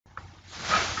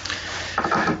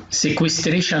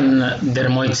Sequestration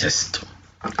dermoid cyst.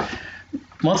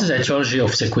 What is the etiology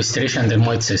of sequestration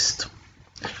dermoid cyst?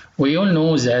 We all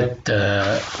know that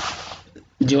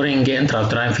during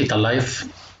intrauterine fetal life,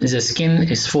 the skin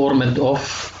is formed of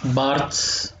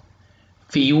parts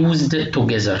fused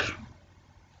together.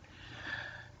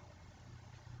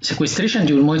 Sequestration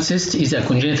dermoid cyst is a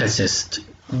congenital cyst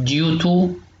due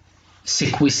to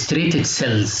sequestrated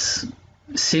cells.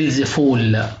 Cells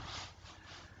fall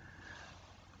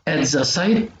at the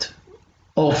site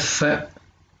of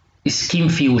skin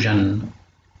fusion.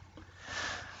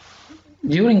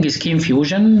 During skin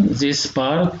fusion, this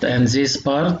part and this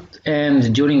part,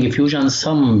 and during fusion,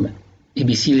 some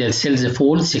epithelial cells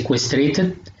fall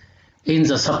sequestrated in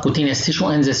the subcutaneous tissue,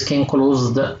 and the skin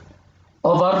closed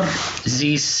over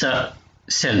these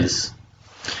cells.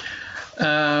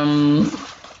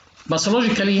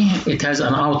 Pathologically, it has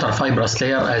an outer fibrous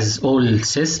layer, as all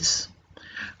cysts,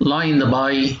 lined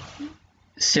by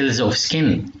cells of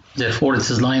skin. Therefore, it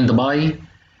is lined by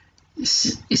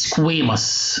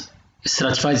squamous,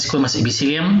 stratified squamous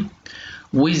epithelium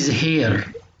with hair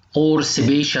or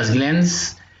sebaceous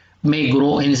glands may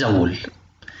grow in the wall,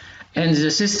 and the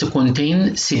cyst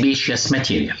contain sebaceous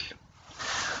material.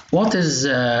 What is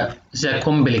the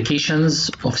complications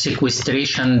of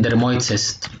sequestration dermoid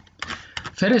cyst?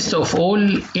 First of all,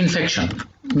 infection,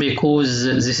 because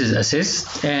this is a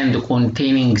cyst and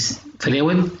containing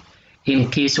fluid in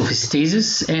case of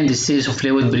stasis, and the stasis of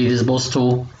fluid predisposed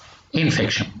to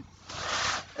infection.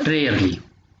 Rarely,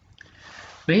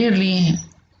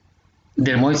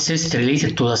 dermoid cyst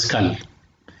related to the skull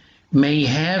may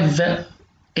have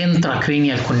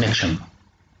intracranial connection.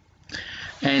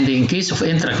 And in case of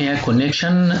intracranial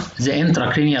connection, the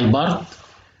intracranial part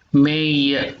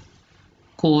may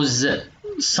cause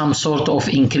some sort of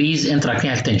increased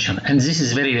intracranial tension, and this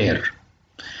is very rare.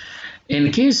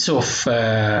 In case of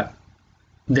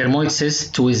dermoid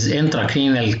cyst with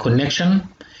intracranial connection,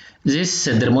 this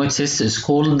dermoid cyst is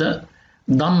called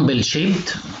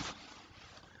dumbbell-shaped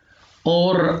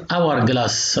or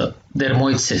hourglass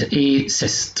dermoid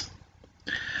cyst.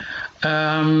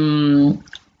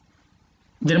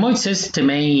 Dermoid cyst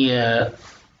may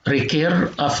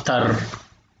recur after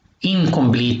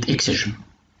incomplete excision.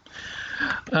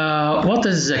 What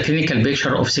is the clinical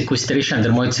picture of sequestration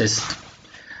dermoid cyst?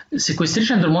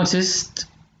 Sequestration dermoid cyst,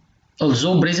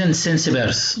 although present since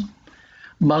birth,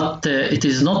 but it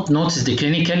is not noticed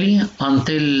clinically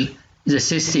until the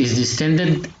cyst is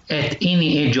distended at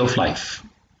any age of life.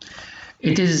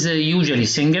 It is usually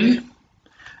single,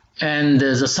 and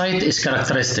the site is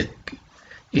characteristic.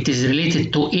 It is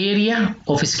related to area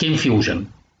of skin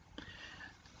fusion.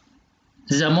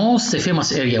 The most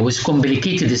famous area with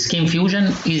complicated skin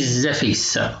fusion is the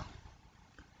face.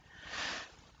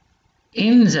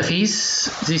 In the face,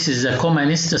 this is the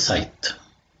commonest site.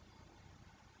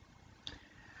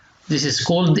 This is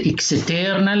called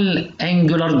external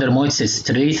angular dermoid cyst,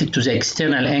 related to the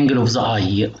external angle of the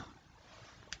eye.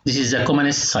 This is the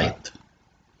commonest site.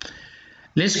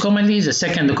 Less commonly, the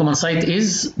second common site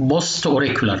is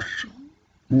post-auricular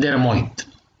dermoid.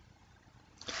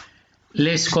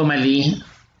 Less commonly,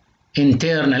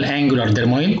 internal angular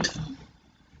dermoid,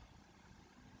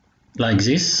 like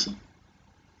this.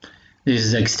 This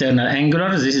is the external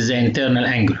angular, this is the internal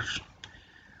angular.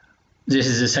 This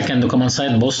is the second common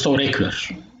site, post-auricular.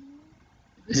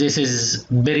 This is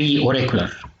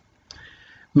pre-auricular.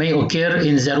 May occur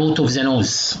in the root of the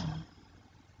nose,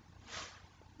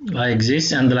 like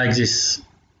this and like this,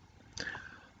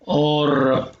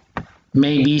 or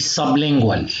maybe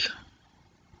sublingual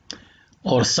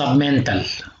or submental,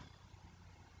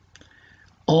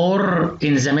 or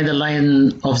in the middle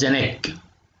line of the neck.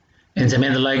 In the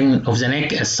middle line of the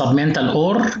neck as submental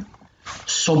or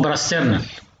suprasternal,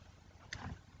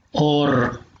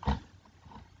 or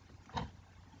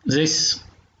this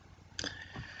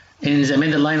in the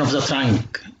middle line of the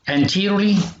trunk,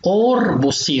 anteriorly or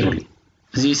posteriorly.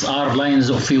 These are lines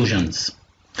of fusions.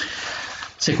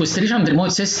 Sequestration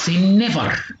dermoid cyst is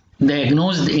never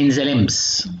diagnosed in the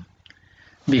limbs,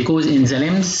 because in the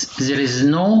limbs there is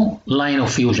no line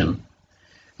of fusion.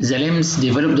 The limbs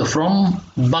developed from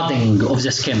budding of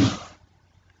the skin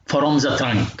from the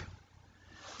trunk.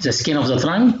 The skin of the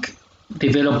trunk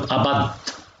developed a bud.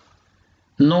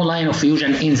 No line of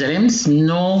fusion in the limbs,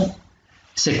 no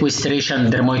sequestration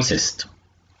dermoid cyst.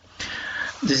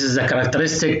 This is the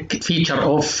characteristic feature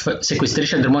of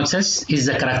sequestration dermoid cyst, is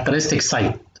the characteristic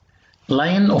site,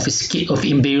 line of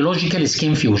embryological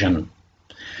skin fusion.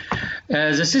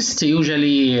 The cyst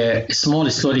usually small,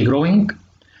 slowly growing,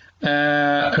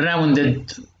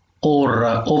 rounded or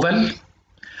oval.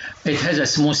 It has a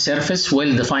smooth surface,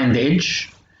 well-defined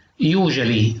edge,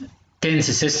 usually tense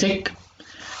cystic,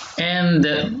 and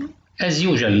as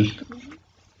usual,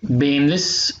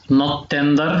 painless, not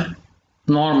tender,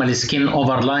 normal skin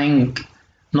overlying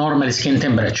normal skin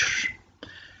temperature.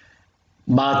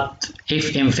 But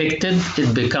if infected,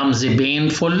 it becomes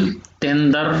painful,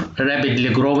 tender, rapidly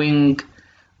growing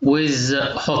with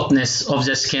hotness of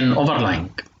the skin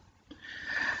overlying.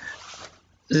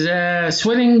 The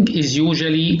swelling is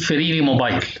usually freely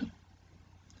mobile.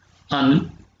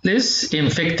 Unless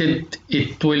infected,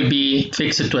 it will be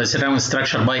fixed to a surrounding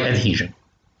structure by adhesion.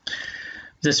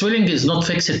 The swelling is not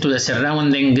fixed to the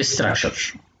surrounding structure,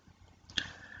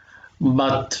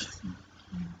 but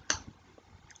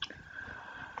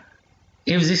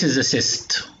if this is a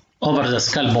cyst over the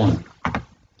skull bone,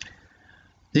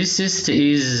 this cyst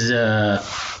is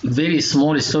very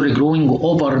small, slowly growing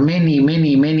over many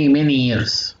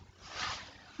years.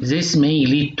 This may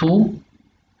lead to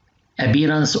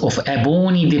appearance of a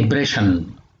bony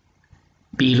depression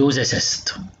below the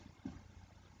cyst.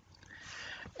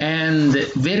 And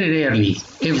very rarely,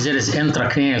 if there is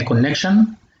intracranial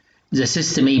connection, the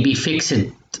cyst may be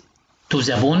fixed to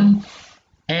the bone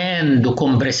and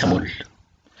compressible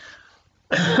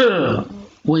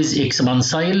with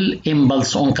expansile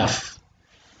impulse on cuff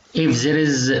if there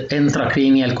is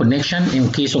intracranial connection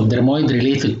in case of dermoid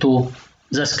related to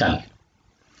the skull.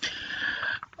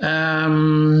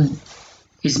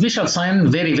 A special sign,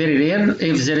 very rare,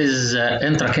 if there is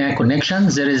intracranial connection,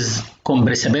 there is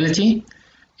compressibility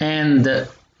and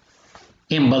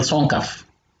impulse on cuff.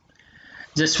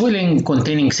 The swelling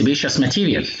containing sebaceous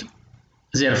material.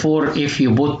 Therefore, if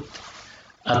you put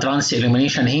a trans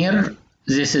illumination here,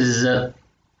 this is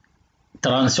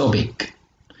transopic.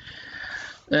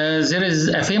 There is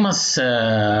a famous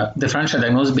differential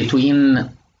diagnosis between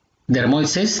dermoid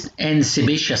cyst and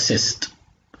sebaceous cyst.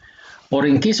 Or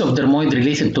in case of dermoid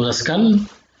related to the skull,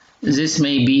 this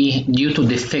may be due to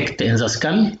defect in the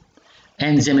skull,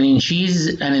 and the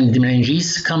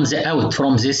meninges comes out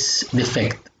from this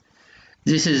defect.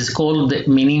 This is called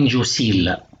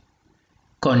meningocele,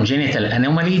 congenital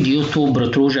anomaly due to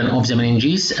protrusion of the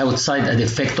meninges outside a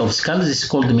defect of skull. This is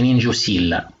called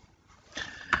meningocele.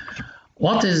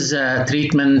 What is the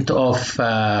treatment of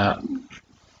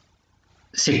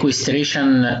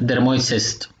sequestration dermoid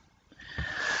cyst?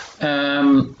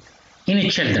 In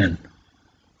children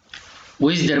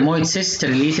with dermoid cyst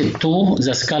related to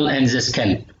the skull and the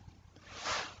scalp,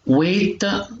 wait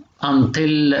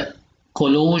until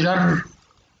closure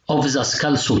of the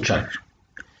skull suture,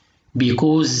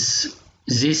 because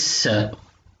this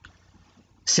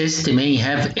cyst may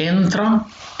have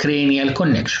intracranial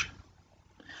connection.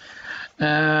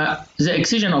 The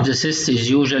excision of the cyst is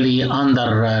usually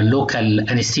under local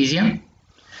anesthesia,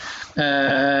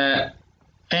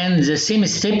 and the same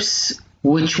steps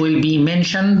which will be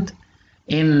mentioned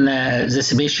in the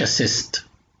sebaceous cyst,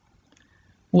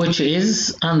 which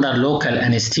is under local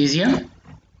anesthesia.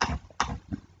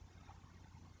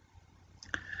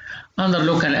 Under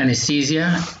local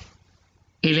anesthesia,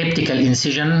 elliptical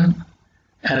incision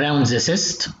around the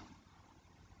cyst,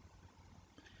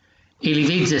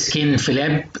 elevate the skin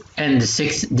flap and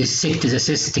dissect the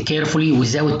cyst carefully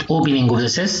without opening of the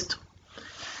cyst.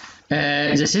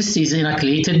 The cyst is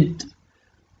inoculated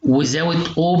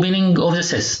without opening of the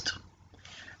cyst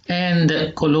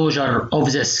and closure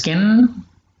of the skin,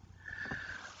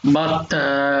 but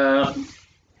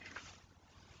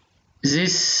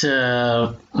this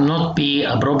not be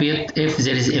appropriate if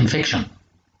there is infection.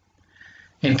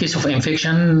 In case of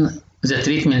infection, the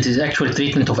treatment is actual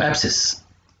treatment of abscess,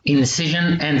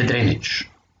 incision and drainage.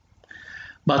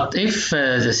 But if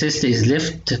the cyst is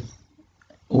left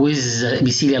with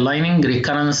epithelial lining,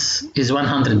 recurrence is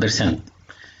 100%.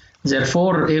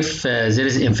 Therefore, if there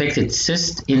is infected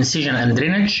cyst, incision and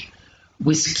drainage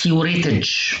with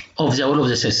curettage of the wall of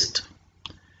the cyst,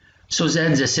 so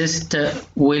that the cyst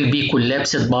will be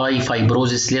collapsed by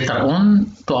fibrosis later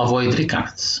on to avoid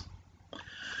recurrence.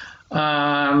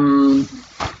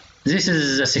 This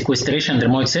is the sequestration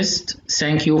dermoid cyst.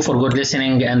 Thank you for good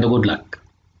listening and good luck.